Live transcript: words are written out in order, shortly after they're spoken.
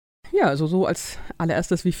Ja, also so als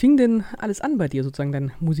allererstes, wie fing denn alles an bei dir, sozusagen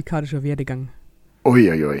dein musikalischer Werdegang?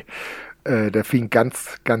 Uiuiui. Der fing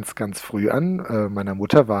ganz, ganz, ganz früh an. Meiner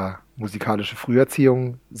Mutter war musikalische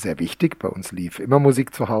Früherziehung sehr wichtig. Bei uns lief immer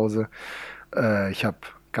Musik zu Hause. Ich habe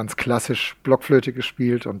ganz klassisch Blockflöte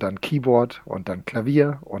gespielt und dann Keyboard und dann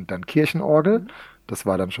Klavier und dann Kirchenorgel. Das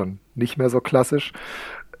war dann schon nicht mehr so klassisch.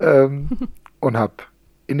 Und habe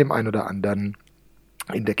in dem einen oder anderen,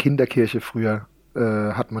 in der Kinderkirche früher,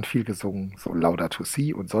 hat man viel gesungen, so Laudato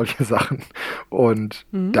Si und solche Sachen. Und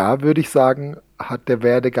da würde ich sagen, hat der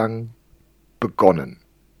Werdegang begonnen.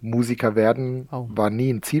 Musiker werden Oh. war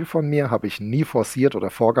nie ein Ziel von mir, habe ich nie forciert oder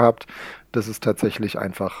vorgehabt. Das ist tatsächlich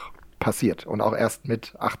einfach passiert und auch erst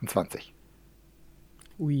mit 28.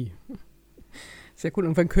 Ui. Sehr cool.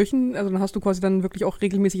 Und beim Kirchen, also dann hast du quasi dann wirklich auch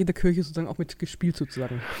regelmäßig in der Kirche sozusagen auch mit gespielt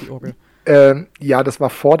sozusagen, die Orgel. Ja, das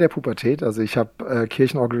war vor der Pubertät. Also ich habe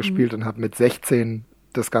Kirchenorgel gespielt und habe mit 16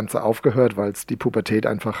 das Ganze aufgehört, weil es die Pubertät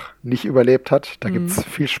einfach nicht überlebt hat. Da gibt's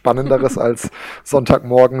viel Spannenderes, als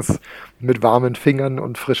Sonntagmorgens mit warmen Fingern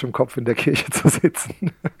und frischem Kopf in der Kirche zu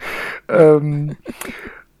sitzen.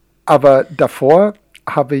 Aber davor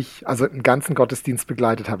habe ich, also einen ganzen Gottesdienst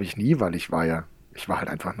begleitet habe ich nie, weil ich war halt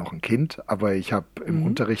einfach noch ein Kind, aber ich habe im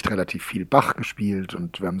Unterricht relativ viel Bach gespielt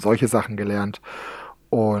und wir haben solche Sachen gelernt.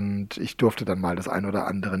 Und ich durfte dann mal das ein oder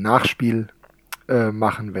andere Nachspiel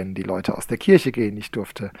machen, wenn die Leute aus der Kirche gehen. Ich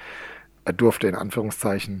durfte in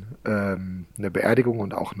Anführungszeichen eine Beerdigung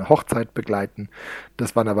und auch eine Hochzeit begleiten.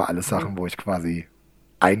 Das waren aber alles Sachen, wo ich quasi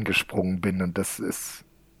eingesprungen bin und das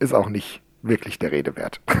ist auch nicht wirklich der Rede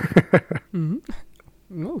wert.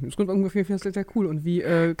 Ja, das klingt ungefähr sehr, sehr cool. Und wie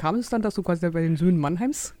kam es dann, dass du quasi bei den Söhnen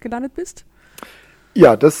Mannheims gelandet bist?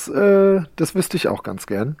 Ja, das wüsste ich auch ganz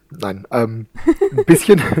gern. Nein, ein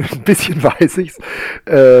bisschen weiß ich's.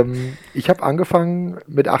 Ich habe angefangen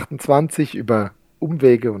mit 28 über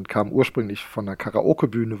Umwege und kam ursprünglich von einer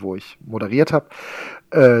Karaoke-Bühne, wo ich moderiert habe,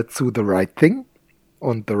 zu The Right Thing.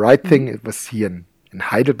 Und The Right Thing, was hier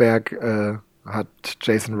in Heidelberg, hat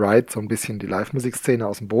Jason Wright so ein bisschen die Live-Musikszene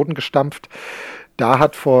aus dem Boden gestampft. Da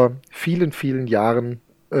hat vor vielen, vielen Jahren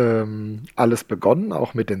alles begonnen,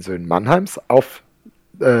 auch mit den Söhnen Mannheims auf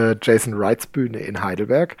Jason Wrights Bühne in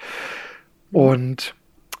Heidelberg. Und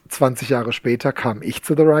 20 Jahre später kam ich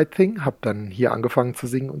zu The Right Thing, habe dann hier angefangen zu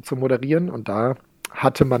singen und zu moderieren und da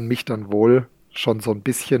hatte man mich dann wohl schon so ein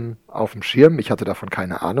bisschen auf dem Schirm. Ich hatte davon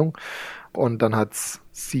keine Ahnung. Und dann hat es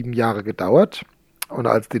 7 Jahre gedauert. Und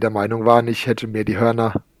als die der Meinung waren, ich hätte mir die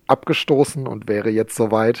Hörner abgestoßen und wäre jetzt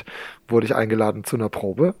soweit, wurde ich eingeladen zu einer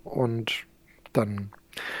Probe und dann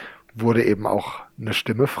wurde eben auch eine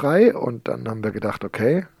Stimme frei und dann haben wir gedacht,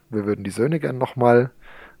 okay, wir würden die Söhne gern nochmal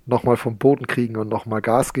vom Boden kriegen und nochmal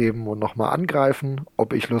Gas geben und nochmal angreifen,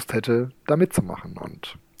 ob ich Lust hätte, da mitzumachen.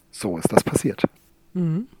 Und so ist das passiert.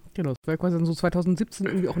 Genau, das war quasi dann so 2017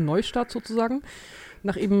 irgendwie auch ein Neustart sozusagen,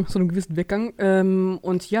 nach eben so einem gewissen Weggang.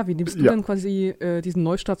 Und ja, wie nimmst du dann quasi diesen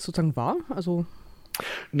Neustart sozusagen wahr? Also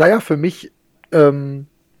naja, für mich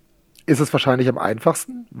ist es wahrscheinlich am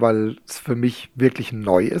einfachsten, weil es für mich wirklich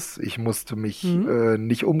neu ist. Ich musste mich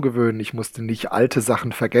nicht umgewöhnen, ich musste nicht alte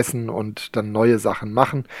Sachen vergessen und dann neue Sachen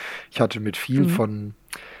machen. Ich hatte mit viel von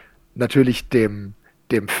natürlich dem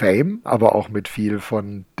Fame, aber auch mit viel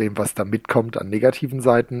von dem, was da mitkommt an negativen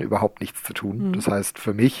Seiten, überhaupt nichts zu tun. Das heißt,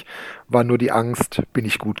 für mich war nur die Angst, bin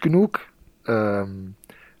ich gut genug?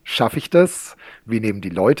 Schaffe ich das? Wie nehmen die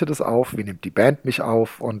Leute das auf? Wie nimmt die Band mich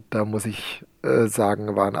auf? Und da muss ich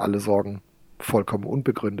sagen, waren alle Sorgen vollkommen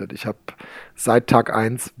unbegründet. Ich habe seit Tag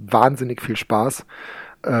 1 wahnsinnig viel Spaß,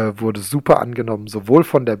 wurde super angenommen, sowohl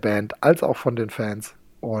von der Band als auch von den Fans.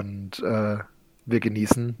 Und wir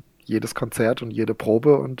genießen jedes Konzert und jede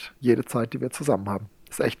Probe und jede Zeit, die wir zusammen haben.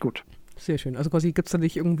 Ist echt gut. sehr schön. Also quasi gibt es da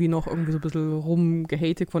nicht irgendwie noch irgendwie so ein bisschen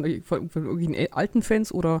rumgehatet von irgendwelchen alten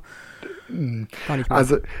Fans oder gar nicht mehr?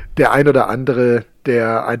 Also der ein oder andere,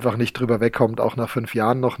 der einfach nicht drüber wegkommt, auch nach 5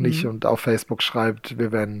 Jahren noch nicht und auf Facebook schreibt,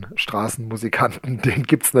 wir wären Straßenmusikanten, den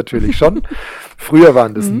gibt's natürlich schon. Früher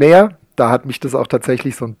waren das mehr, da hat mich das auch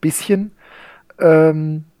tatsächlich so ein bisschen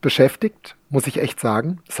beschäftigt, muss ich echt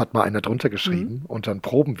sagen. Das hat mal einer drunter geschrieben, unter ein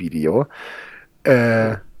Probenvideo.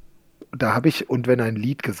 Da habe ich "Und wenn ein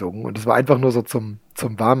Lied" gesungen und es war einfach nur so zum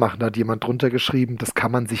Warmmachen, da hat jemand drunter geschrieben, das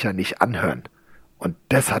kann man sich ja nicht anhören. Und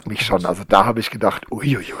das hat mich schon, also da habe ich gedacht,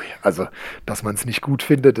 uiuiui, also dass man es nicht gut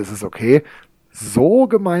findet, das ist okay. So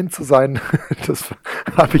gemein zu sein, das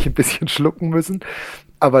habe ich ein bisschen schlucken müssen.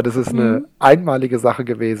 Aber das ist eine einmalige Sache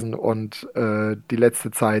gewesen und die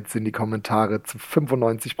letzte Zeit sind die Kommentare zu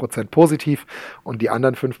 95% positiv und die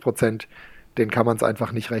anderen 5%, denen kann man es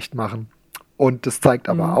einfach nicht recht machen. Und das zeigt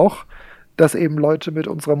aber auch, dass eben Leute mit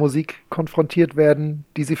unserer Musik konfrontiert werden,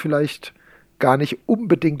 die sie vielleicht gar nicht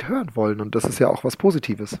unbedingt hören wollen. Und das ist ja auch was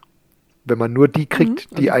Positives. Wenn man nur die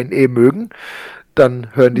kriegt, die einen mögen,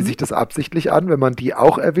 dann hören die sich das absichtlich an. Wenn man die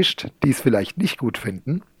auch erwischt, die es vielleicht nicht gut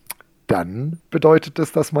finden, dann bedeutet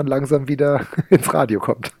das, dass man langsam wieder ins Radio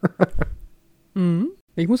kommt.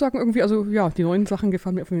 Ich muss sagen, irgendwie, also ja, die neuen Sachen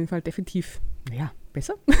gefallen mir auf jeden Fall definitiv,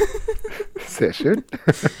 besser. Sehr schön.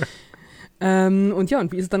 Und ja,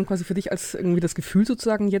 und wie ist es dann quasi für dich als irgendwie das Gefühl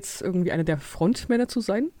sozusagen, jetzt irgendwie einer der Frontmänner zu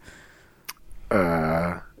sein?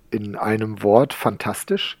 In einem Wort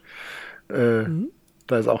fantastisch.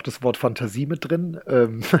 Da ist auch das Wort Fantasie mit drin.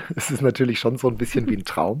 Es ist natürlich schon so ein bisschen wie ein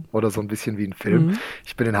Traum oder so ein bisschen wie ein Film.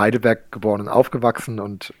 Ich bin in Heidelberg geboren und aufgewachsen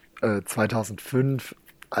und 2005,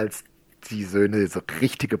 als die Söhne so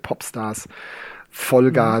richtige Popstars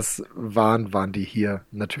Vollgas waren die hier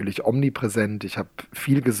natürlich omnipräsent. Ich habe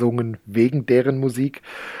viel gesungen wegen deren Musik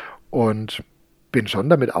und bin schon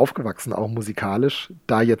damit aufgewachsen, auch musikalisch.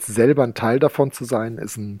 Da jetzt selber ein Teil davon zu sein,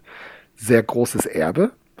 ist ein sehr großes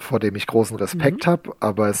Erbe, vor dem ich großen Respekt habe,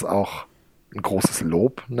 aber es ist auch ein großes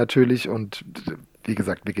Lob natürlich. Und wie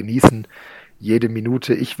gesagt, wir genießen jede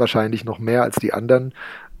Minute, ich wahrscheinlich noch mehr als die anderen,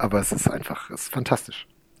 aber es ist fantastisch.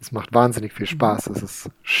 Es macht wahnsinnig viel Spaß. Es ist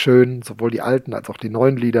schön, sowohl die alten als auch die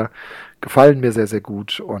neuen Lieder gefallen mir sehr, sehr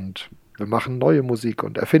gut. Und wir machen neue Musik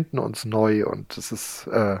und erfinden uns neu. Und es ist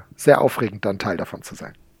sehr aufregend, dann Teil davon zu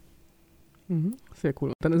sein. Sehr cool.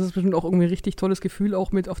 Und dann ist es bestimmt auch irgendwie ein richtig tolles Gefühl,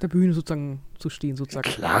 auch mit auf der Bühne sozusagen zu stehen. Sozusagen.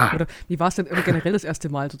 Klar. Oder wie war es denn generell das erste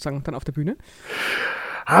Mal sozusagen dann auf der Bühne?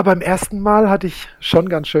 Beim ersten Mal hatte ich schon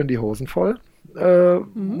ganz schön die Hosen voll,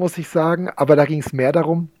 muss ich sagen. Aber da ging es mehr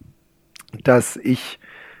darum, dass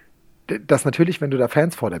natürlich, wenn du da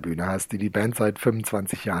Fans vor der Bühne hast, die die Band seit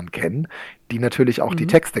 25 Jahren kennen, die natürlich auch die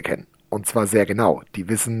Texte kennen. Und zwar sehr genau. Die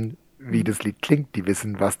wissen, wie das Lied klingt, die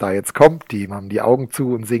wissen, was da jetzt kommt, die haben die Augen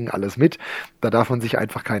zu und singen alles mit. Da darf man sich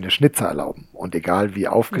einfach keine Schnitzer erlauben. Und egal wie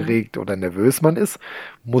aufgeregt oder nervös man ist,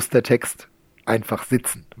 muss der Text einfach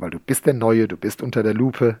sitzen. Weil du bist der Neue, du bist unter der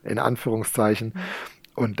Lupe, in Anführungszeichen.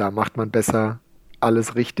 Und da macht man besser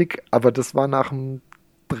alles richtig. Aber das war nach dem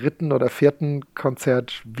 3. oder 4.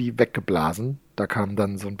 Konzert wie weggeblasen. Da kam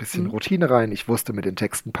dann so ein bisschen Routine rein. Ich wusste, mit den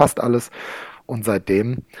Texten passt alles. Und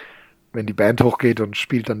seitdem, wenn die Band hochgeht und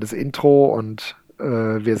spielt dann das Intro und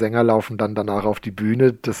wir Sänger laufen dann danach auf die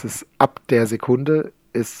Bühne, das ist ab der Sekunde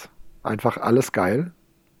ist einfach alles geil,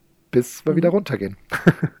 bis wir wieder runtergehen.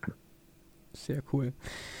 Sehr cool.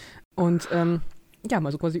 Und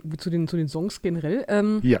mal so quasi zu den Songs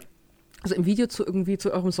generell. Ja. Also im Video zu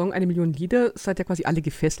eurem Song 1 Million Lieder seid ihr quasi alle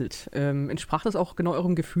gefesselt. Entsprach das auch genau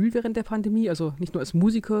eurem Gefühl während der Pandemie? Also nicht nur als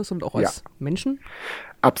Musiker, sondern auch als Menschen?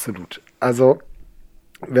 Absolut. Also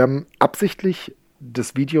wir haben absichtlich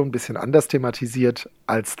das Video ein bisschen anders thematisiert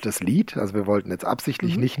als das Lied. Also wir wollten jetzt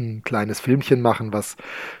absichtlich nicht ein kleines Filmchen machen, was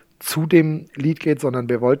zu dem Lied geht, sondern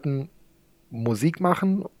wir wollten Musik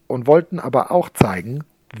machen und wollten aber auch zeigen,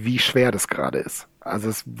 wie schwer das gerade ist. Also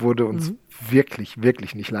es wurde uns wirklich,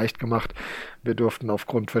 wirklich nicht leicht gemacht. Wir durften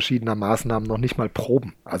aufgrund verschiedener Maßnahmen noch nicht mal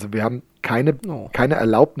proben. Also wir haben keine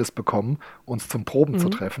Erlaubnis bekommen, uns zum Proben zu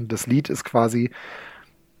treffen. Das Lied ist quasi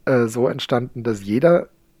so entstanden, dass jeder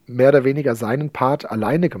mehr oder weniger seinen Part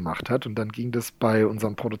alleine gemacht hat und dann ging das bei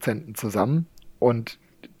unserem Produzenten zusammen und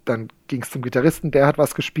dann ging es zum Gitarristen, der hat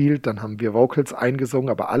was gespielt, dann haben wir Vocals eingesungen,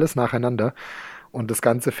 aber alles nacheinander und das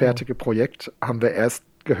ganze fertige Projekt haben wir erst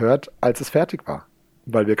gehört, als es fertig war,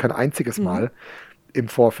 weil wir kein einziges Mal im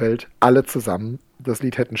Vorfeld alle zusammen das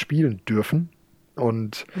Lied hätten spielen dürfen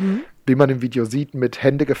und wie man im Video sieht, mit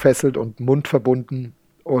Hände gefesselt und Mund verbunden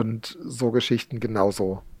und so Geschichten,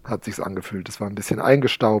 genauso hat sich's angefühlt. Es war ein bisschen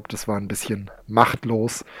eingestaubt, es war ein bisschen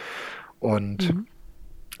machtlos und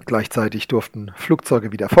gleichzeitig durften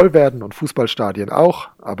Flugzeuge wieder voll werden und Fußballstadien auch,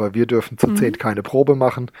 aber wir dürfen zu 10 keine Probe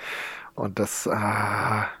machen und das,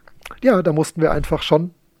 da mussten wir einfach schon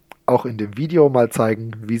auch in dem Video mal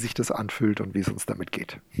zeigen, wie sich das anfühlt und wie es uns damit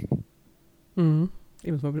geht. Eben,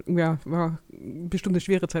 es war bestimmt eine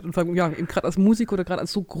schwere Zeit und vor allem, eben gerade als Musiker oder gerade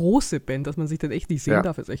als so große Band, dass man sich dann echt nicht sehen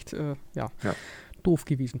darf, ist echt, doof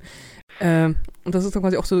gewesen. Und das ist dann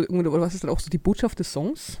quasi auch so, oder was ist dann auch so die Botschaft des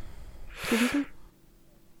Songs gewesen?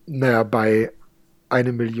 Naja, bei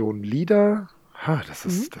 1 Million Lieder, das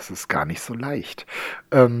ist gar nicht so leicht.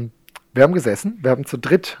 Wir haben gesessen, wir haben zu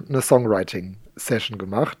dritt eine Songwriting-Session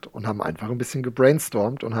gemacht und haben einfach ein bisschen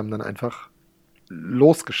gebrainstormt und haben dann einfach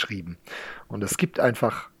losgeschrieben. Und es gibt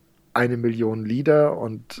einfach 1 Million Lieder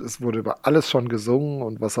und es wurde über alles schon gesungen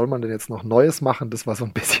und was soll man denn jetzt noch Neues machen? Das war so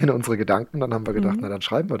ein bisschen unsere Gedanken. Dann haben wir gedacht, na dann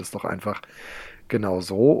schreiben wir das doch einfach genau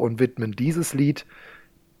so und widmen dieses Lied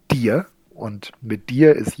dir Und mit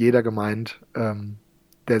dir ist jeder gemeint,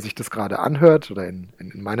 der sich das gerade anhört. Oder in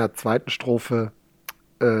meiner zweiten Strophe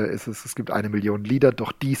ist es gibt 1 Million Lieder,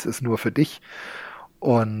 doch dies ist nur für dich.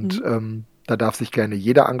 Und da darf sich gerne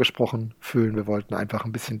jeder angesprochen fühlen. Wir wollten einfach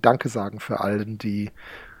ein bisschen Danke sagen für alle, die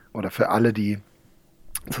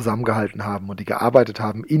zusammengehalten haben und die gearbeitet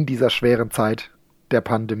haben in dieser schweren Zeit der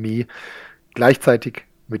Pandemie. Gleichzeitig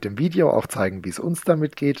mit dem Video auch zeigen, wie es uns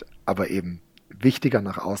damit geht, aber eben wichtiger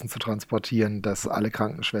nach außen zu transportieren, dass alle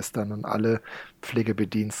Krankenschwestern und alle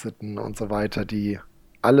Pflegebediensteten und so weiter, die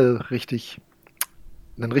alle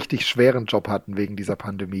einen richtig schweren Job hatten wegen dieser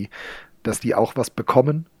Pandemie, dass die auch was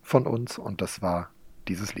bekommen von uns, und das war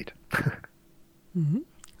dieses Lied.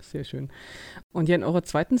 Sehr schön. Und ja, in eurer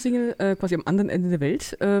zweiten Single, quasi am anderen Ende der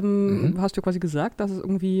Welt, hast du quasi gesagt, dass es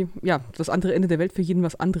irgendwie, ja, das andere Ende der Welt für jeden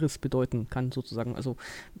was anderes bedeuten kann, sozusagen. Also,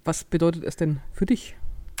 was bedeutet es denn für dich?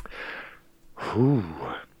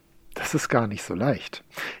 Das ist gar nicht so leicht.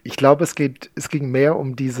 Ich glaube, es ging mehr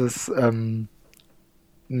um dieses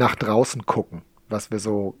nach draußen gucken, was wir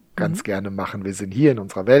so ganz gerne machen. Wir sind hier in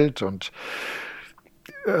unserer Welt und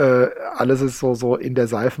alles ist so in der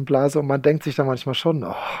Seifenblase, und man denkt sich dann manchmal schon,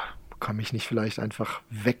 komme ich nicht vielleicht einfach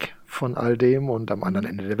weg von all dem und am anderen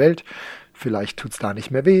Ende der Welt? Vielleicht tut es da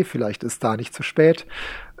nicht mehr weh, vielleicht ist da nicht zu spät.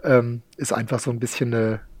 Ist einfach so ein bisschen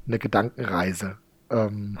eine Gedankenreise.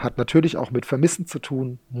 Hat natürlich auch mit Vermissen zu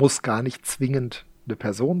tun, muss gar nicht zwingend eine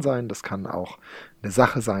Person sein, das kann auch eine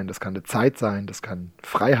Sache sein, das kann eine Zeit sein, das kann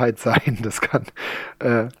Freiheit sein, das kann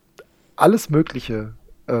alles Mögliche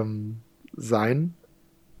sein.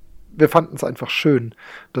 Wir fanden es einfach schön,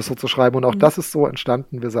 das so zu schreiben, und auch das ist so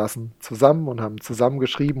entstanden. Wir saßen zusammen und haben zusammen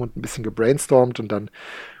geschrieben und ein bisschen gebrainstormt, und dann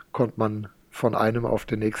konnte man von einem auf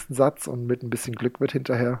den nächsten Satz, und mit ein bisschen Glück wird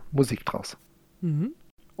hinterher Musik draus.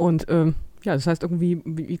 Und ja, das heißt irgendwie,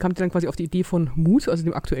 wie kamt ihr dann quasi auf die Idee von Mut, also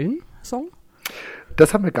dem aktuellen Song?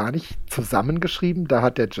 Das haben wir gar nicht zusammengeschrieben. Da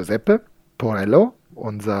hat der Giuseppe Porello,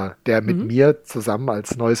 der mit mir zusammen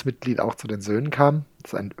als neues Mitglied auch zu den Söhnen kam,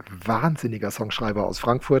 das ist ein wahnsinniger Songschreiber aus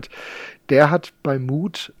Frankfurt, der hat bei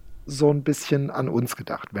Mut so ein bisschen an uns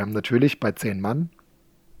gedacht. Wir haben natürlich bei 10 Mann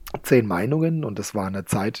 10 Meinungen, und es war eine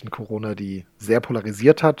Zeit in Corona, die sehr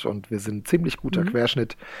polarisiert hat, und wir sind ein ziemlich guter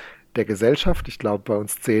Querschnitt der Gesellschaft. Ich glaube, bei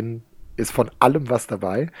uns 10 ist von allem was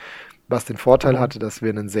dabei, was den Vorteil hatte, dass wir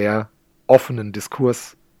einen sehr offenen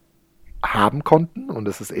Diskurs haben konnten, und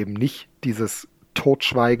es ist eben nicht dieses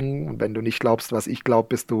Totschweigen, und wenn du nicht glaubst, was ich glaube,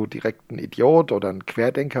 bist du direkt ein Idiot oder ein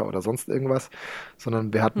Querdenker oder sonst irgendwas,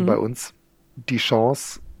 sondern wir hatten bei uns die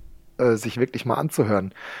Chance, sich wirklich mal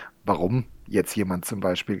anzuhören, warum jetzt jemand zum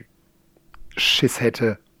Beispiel Schiss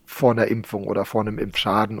hätte vor einer Impfung oder vor einem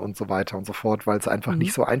Impfschaden und so weiter und so fort, weil es einfach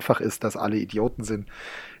nicht so einfach ist, dass alle Idioten sind,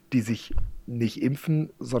 die sich nicht impfen,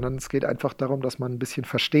 sondern es geht einfach darum, dass man ein bisschen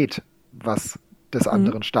versteht, was des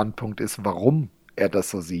anderen Standpunkt ist, warum er das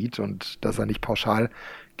so sieht, und dass er nicht pauschal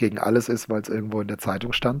gegen alles ist, weil es irgendwo in der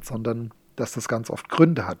Zeitung stand, sondern dass das ganz oft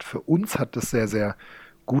Gründe hat. Für uns hat das sehr, sehr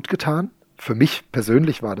gut getan. Für mich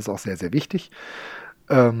persönlich war das auch sehr, sehr wichtig.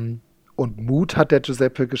 Und Mut hat der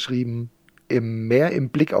Giuseppe geschrieben, mehr im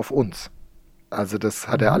Blick auf uns. Also das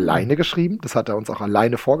hat er alleine geschrieben, das hat er uns auch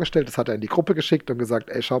alleine vorgestellt, das hat er in die Gruppe geschickt und gesagt,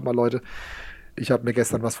 ey, schaut mal Leute, ich habe mir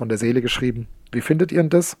gestern was von der Seele geschrieben, wie findet ihr denn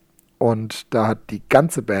das? Und da hat die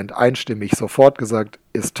ganze Band einstimmig sofort gesagt,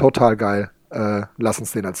 ist total geil, lass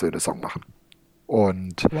uns den als Söhne-Song machen.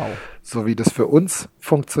 Und so wie das für uns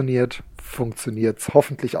funktioniert, funktioniert es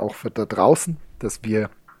hoffentlich auch für da draußen, dass wir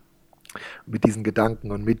mit diesen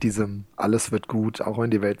Gedanken und mit diesem alles wird gut, auch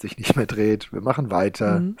wenn die Welt sich nicht mehr dreht, wir machen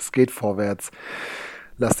weiter, es geht vorwärts,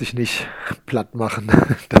 lass dich nicht platt machen,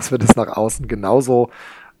 dass wir das nach außen genauso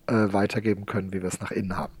weitergeben können, wie wir es nach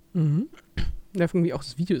innen haben. Ja, irgendwie auch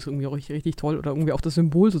das Video ist irgendwie auch richtig, richtig toll, oder irgendwie auch das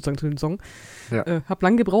Symbol sozusagen zu dem Song. Ja. Hab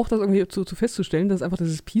lange gebraucht, das irgendwie zu festzustellen, dass es einfach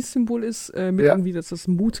dieses Peace-Symbol ist, mit irgendwie, dass das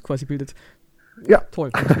Mut quasi bildet. Ja. Toll.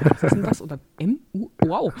 Was ist denn das? Oder M-U?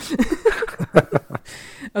 Wow.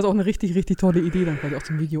 Also auch eine richtig, richtig tolle Idee dann quasi auch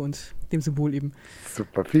zum Video und dem Symbol eben.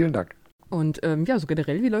 Super, vielen Dank. Und ja, so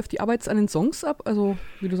generell, wie läuft die Arbeit an den Songs ab? Also,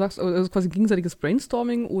 wie du sagst, also quasi gegenseitiges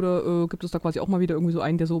Brainstorming, oder gibt es da quasi auch mal wieder irgendwie so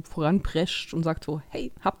einen, der so voranprescht und sagt so,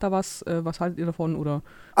 hey, habt da was haltet ihr davon? Oder?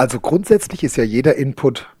 Also grundsätzlich ist ja jeder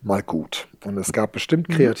Input mal gut. Und es gab bestimmt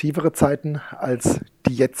kreativere Zeiten als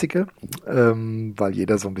die jetzige, weil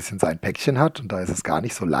jeder so ein bisschen sein Päckchen hat, und da ist es gar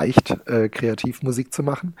nicht so leicht, kreativ Musik zu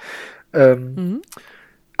machen.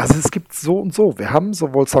 Also es gibt so und so. Wir haben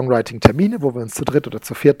sowohl Songwriting-Termine, wo wir uns zu dritt oder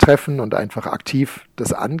zu viert treffen und einfach aktiv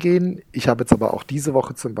das angehen. Ich habe jetzt aber auch diese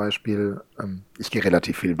Woche zum Beispiel, ich gehe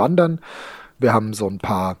relativ viel wandern. Wir haben so ein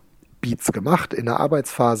paar Beats gemacht in der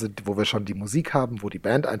Arbeitsphase, wo wir schon die Musik haben, wo die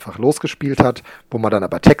Band einfach losgespielt hat, wo man dann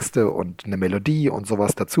aber Texte und eine Melodie und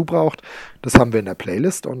sowas dazu braucht. Das haben wir in der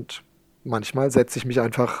Playlist und manchmal setze ich mich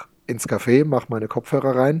einfach ins Café, mache meine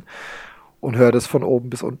Kopfhörer rein und höre das von oben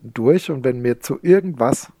bis unten durch. Und wenn mir zu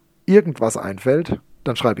irgendwas einfällt,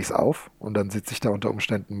 dann schreibe ich es auf und dann sitze ich da unter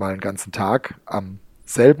Umständen mal einen ganzen Tag am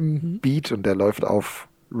selben Beat und der läuft auf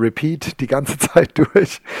Repeat die ganze Zeit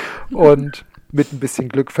durch und mit ein bisschen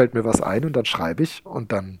Glück fällt mir was ein und dann schreibe ich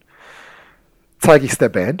und dann zeige ich es der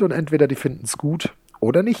Band und entweder die finden es gut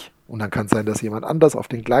oder nicht. Und dann kann es sein, dass jemand anders auf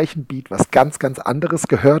den gleichen Beat was ganz, ganz anderes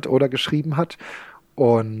gehört oder geschrieben hat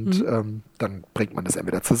und dann bringt man das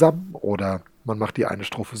entweder zusammen oder man macht die eine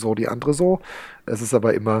Strophe so, die andere so. Es ist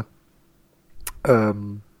aber immer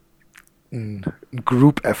ein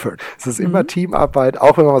Group-Effort. Es ist immer Teamarbeit,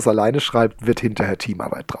 auch wenn man was alleine schreibt, wird hinterher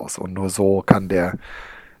Teamarbeit draus. Und nur so kann der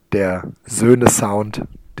Söhne-Sound,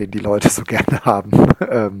 den die Leute so gerne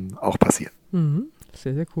haben, auch passieren.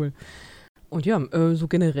 Sehr, sehr cool. Und ja, so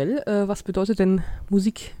generell, was bedeutet denn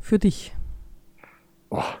Musik für dich?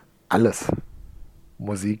 Oh, alles.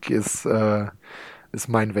 Musik ist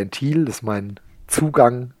mein Ventil, ist mein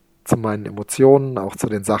Zugang zu meinen Emotionen, auch zu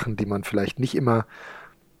den Sachen, die man vielleicht nicht immer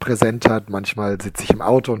präsent hat. Manchmal sitze ich im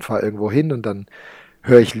Auto und fahre irgendwo hin und dann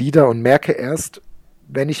höre ich Lieder und merke erst,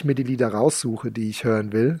 wenn ich mir die Lieder raussuche, die ich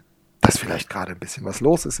hören will, dass vielleicht gerade ein bisschen was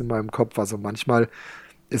los ist in meinem Kopf. Also manchmal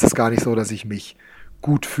ist es gar nicht so, dass ich mich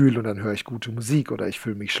gut fühle und dann höre ich gute Musik oder ich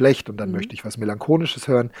fühle mich schlecht und dann möchte ich was Melancholisches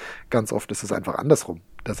hören. Ganz oft ist es einfach andersrum,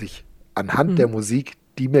 dass ich anhand der Musik,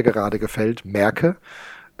 die mir gerade gefällt, merke,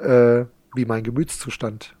 wie mein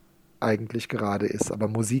Gemütszustand eigentlich gerade ist. Aber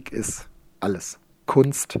Musik ist alles.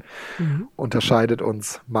 Kunst unterscheidet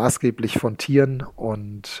uns maßgeblich von Tieren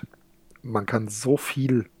und man kann so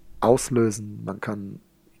viel auslösen, man kann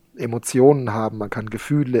Emotionen haben, man kann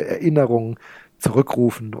Gefühle, Erinnerungen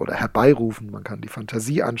zurückrufen oder herbeirufen, man kann die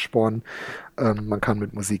Fantasie anspornen, man kann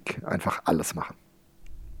mit Musik einfach alles machen.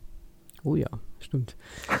 Oh ja, stimmt.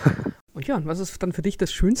 Und ja, was ist dann für dich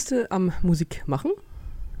das Schönste am Musikmachen?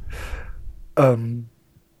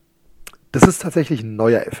 Das ist tatsächlich ein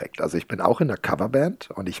neuer Effekt. Also ich bin auch in der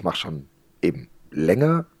Coverband und ich mache schon eben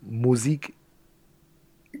länger Musik.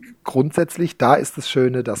 Grundsätzlich, da ist das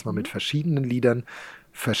Schöne, dass man mit verschiedenen Liedern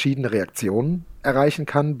verschiedene Reaktionen erreichen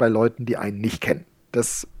kann bei Leuten, die einen nicht kennen.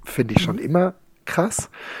 Das finde ich schon immer krass.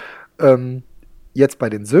 Jetzt bei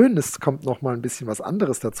den Söhnen, es kommt noch mal ein bisschen was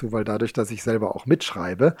anderes dazu, weil dadurch, dass ich selber auch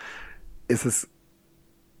mitschreibe, ist es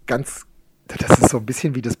das ist so ein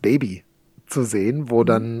bisschen wie das Baby zu sehen, wo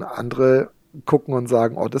dann andere gucken und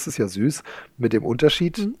sagen, oh, das ist ja süß, mit dem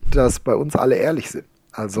Unterschied, dass bei uns alle ehrlich sind.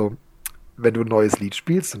 Also wenn du ein neues Lied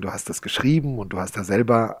spielst und du hast das geschrieben und du hast da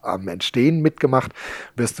selber am Entstehen mitgemacht,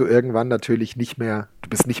 wirst du irgendwann natürlich du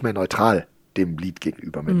bist nicht mehr neutral dem Lied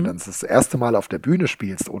gegenüber. Wenn du dann das erste Mal auf der Bühne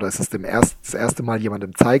spielst oder es ist das erste Mal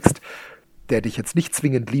jemandem zeigst, der dich jetzt nicht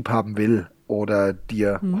zwingend lieb haben will oder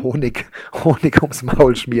dir Honig ums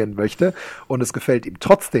Maul schmieren möchte und es gefällt ihm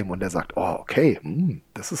trotzdem und er sagt, oh, okay,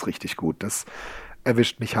 das ist richtig gut, das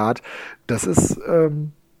erwischt mich hart. Das ist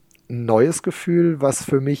ein neues Gefühl, was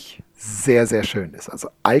für mich sehr, sehr schön ist. Also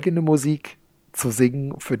eigene Musik zu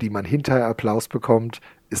singen, für die man hinterher Applaus bekommt,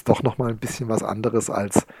 ist doch nochmal ein bisschen was anderes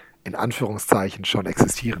als in Anführungszeichen schon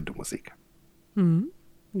existierende Musik.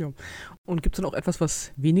 Ja. Und gibt es dann auch etwas,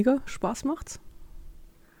 was weniger Spaß macht?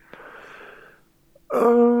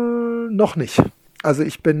 Noch nicht. Also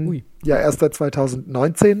ich bin ja erst seit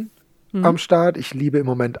 2019 am Start. Ich liebe im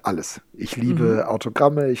Moment alles. Ich liebe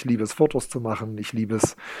Autogramme, ich liebe es, Fotos zu machen, ich liebe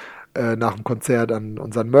es, nach dem Konzert an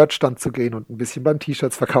unseren Merch-Stand zu gehen und ein bisschen beim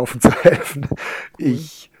T-Shirts verkaufen zu helfen.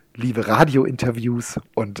 Ich liebe Radiointerviews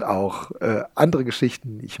und auch andere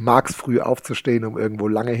Geschichten. Ich mag es, früh aufzustehen, um irgendwo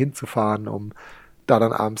lange hinzufahren, um da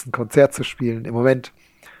dann abends ein Konzert zu spielen. Im Moment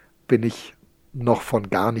bin ich noch von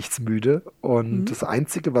gar nichts müde und das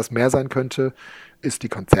Einzige, was mehr sein könnte, ist die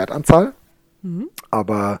Konzertanzahl.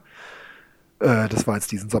 Aber das war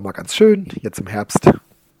jetzt diesen Sommer ganz schön. Jetzt im Herbst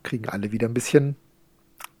kriegen alle wieder ein bisschen,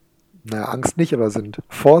 Angst nicht, aber sind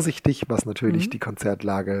vorsichtig, was natürlich die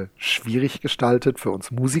Konzertlage schwierig gestaltet für uns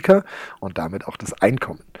Musiker und damit auch das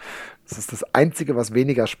Einkommen. Das ist das Einzige, was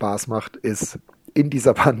weniger Spaß macht, ist in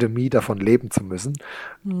dieser Pandemie davon leben zu müssen.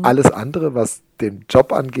 Alles andere, was den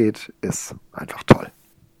Job angeht, ist einfach toll.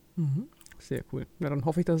 Sehr cool. Ja, dann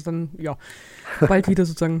hoffe ich, dass es dann bald wieder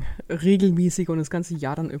sozusagen regelmäßig und das ganze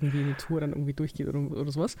Jahr dann irgendwie eine Tour dann irgendwie durchgeht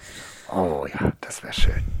oder sowas. Oh ja, das wäre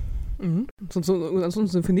schön.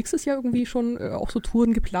 Ansonsten für nächstes Jahr irgendwie schon auch so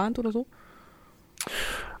Touren geplant oder so?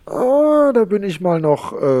 Da bin ich mal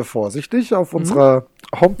noch vorsichtig. Auf unserer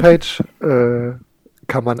Homepage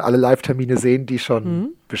kann man alle Live-Termine sehen, die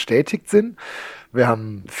schon bestätigt sind. Wir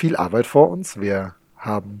haben viel Arbeit vor uns. Wir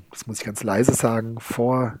haben, das muss ich ganz leise sagen,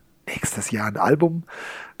 vor, nächstes Jahr ein Album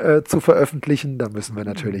zu veröffentlichen. Da müssen wir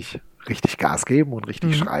natürlich richtig Gas geben und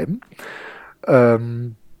richtig schreiben.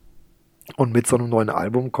 Und mit so einem neuen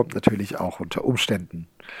Album kommt natürlich auch unter Umständen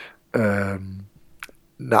eine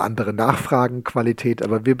andere Nachfragenqualität,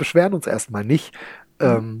 aber wir beschweren uns erstmal nicht.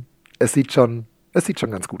 Es sieht schon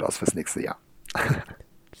ganz gut aus fürs nächste Jahr.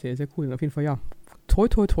 Sehr, sehr cool. Auf jeden Fall, ja. Toi,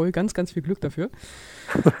 toi, toi. Ganz, ganz viel Glück dafür.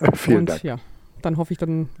 Vielen Dank. Ja, dann hoffe ich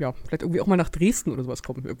dann, ja, vielleicht irgendwie auch mal nach Dresden oder sowas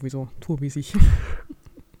kommen. Irgendwie so tourmäßig.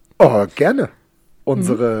 Oh, gerne.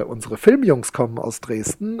 Unsere Filmjungs kommen aus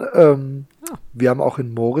Dresden. Wir haben auch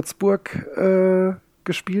in Moritzburg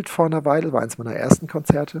gespielt vor einer Weile. War eins meiner ersten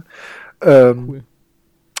Konzerte. Cool.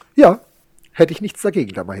 Ja, hätte ich nichts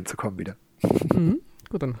dagegen, da mal hinzukommen wieder.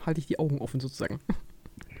 Gut, dann halte ich die Augen offen sozusagen.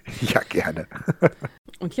 Ja, gerne.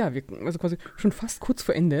 Und ja, also quasi schon fast kurz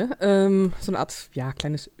vor Ende, so eine Art, ja,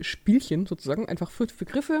 kleines Spielchen sozusagen, einfach 5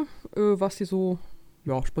 Begriffe, was dir so,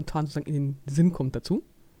 ja, spontan sozusagen in den Sinn kommt dazu.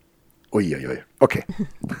 Uiuiui, okay.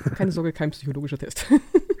 Keine Sorge, kein psychologischer Test.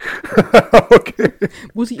 Okay.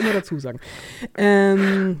 Muss ich immer dazu sagen.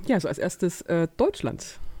 Ja, so als erstes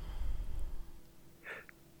Deutschland.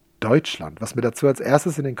 Deutschland, was mir dazu als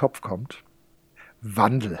erstes in den Kopf kommt,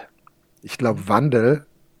 Wandel. Ich glaube, Wandel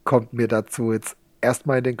kommt mir dazu jetzt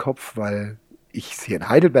erstmal in den Kopf, weil ich es hier in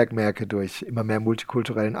Heidelberg merke, durch immer mehr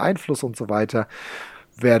multikulturellen Einfluss und so weiter,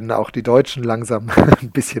 werden auch die Deutschen langsam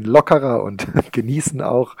ein bisschen lockerer und genießen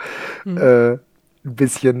auch ein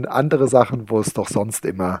bisschen andere Sachen, wo es doch sonst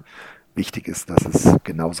immer wichtig ist, dass es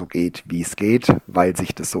genauso geht, wie es geht, weil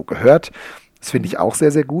sich das so gehört. Das finde ich auch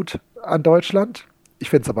sehr, sehr gut an Deutschland. Ich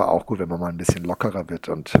finde es aber auch gut, wenn man mal ein bisschen lockerer wird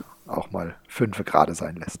und auch mal 5 gerade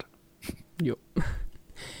sein lässt. Jo.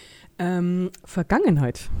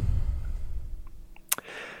 Vergangenheit.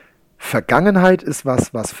 Vergangenheit ist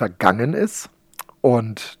was vergangen ist.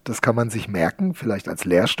 Und das kann man sich merken, vielleicht als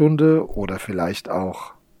Lehrstunde oder vielleicht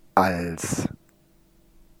auch als...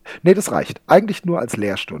 Nee, das reicht. Eigentlich nur als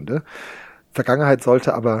Lehrstunde. Vergangenheit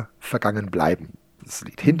sollte aber vergangen bleiben. Das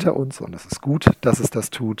liegt hinter uns und es ist gut, dass es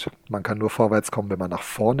das tut. Man kann nur vorwärts kommen, wenn man nach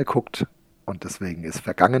vorne guckt. Und deswegen ist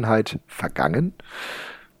Vergangenheit vergangen.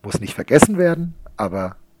 Muss nicht vergessen werden,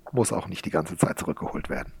 aber muss auch nicht die ganze Zeit zurückgeholt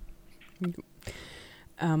werden.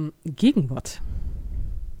 Gegenwart.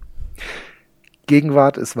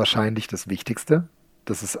 Gegenwart ist wahrscheinlich das Wichtigste.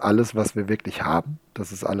 Das ist alles, was wir wirklich haben.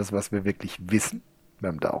 Das ist alles, was wir wirklich wissen. Wir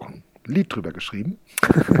haben da auch ein Lied drüber geschrieben.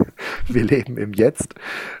 Wir leben im Jetzt.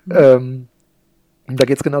 Da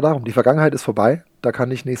geht es genau darum. Die Vergangenheit ist vorbei. Da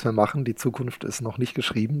kann ich nichts mehr machen. Die Zukunft ist noch nicht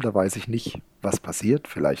geschrieben. Da weiß ich nicht, was passiert.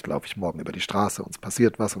 Vielleicht laufe ich morgen über die Straße und es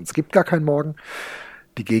passiert was und es gibt gar keinen Morgen.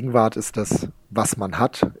 Die Gegenwart ist das, was man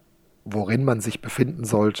hat, worin man sich befinden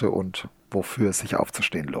sollte und wofür es sich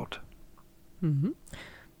aufzustehen lohnt.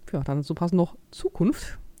 Ja, dann so passend noch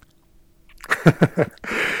Zukunft.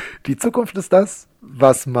 Die Zukunft ist das,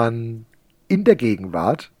 was man in der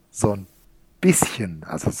Gegenwart so ein bisschen,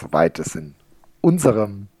 also soweit es in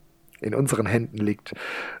unseren Händen liegt,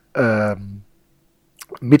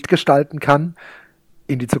 mitgestalten kann.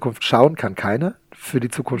 In die Zukunft schauen kann keiner. Für die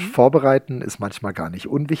Zukunft vorbereiten ist manchmal gar nicht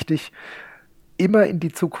unwichtig. Immer in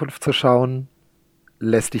die Zukunft zu schauen,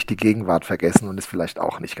 lässt dich die Gegenwart vergessen und ist vielleicht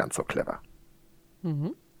auch nicht ganz so clever.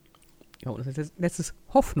 Ja, und das letztes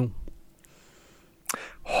Hoffnung.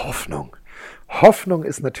 Hoffnung. Hoffnung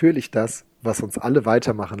ist natürlich das, was uns alle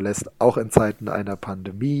weitermachen lässt, auch in Zeiten einer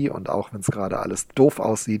Pandemie und auch wenn es gerade alles doof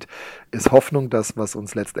aussieht, ist Hoffnung das, was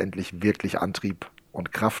uns letztendlich wirklich Antrieb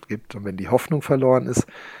und Kraft gibt. Und wenn die Hoffnung verloren ist,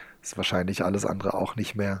 ist wahrscheinlich alles andere auch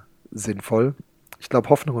nicht mehr sinnvoll. Ich glaube,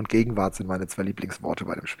 Hoffnung und Gegenwart sind meine 2 Lieblingsworte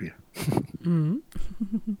bei dem Spiel.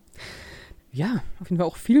 Ja, auf jeden Fall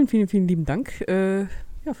auch vielen, vielen, vielen lieben Dank für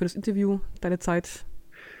das Interview, deine Zeit.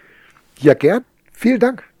 Ja, gern. Vielen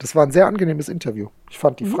Dank. Das war ein sehr angenehmes Interview. Ich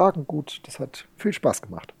fand die Fragen gut. Das hat viel Spaß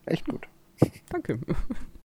gemacht. Echt gut. Danke.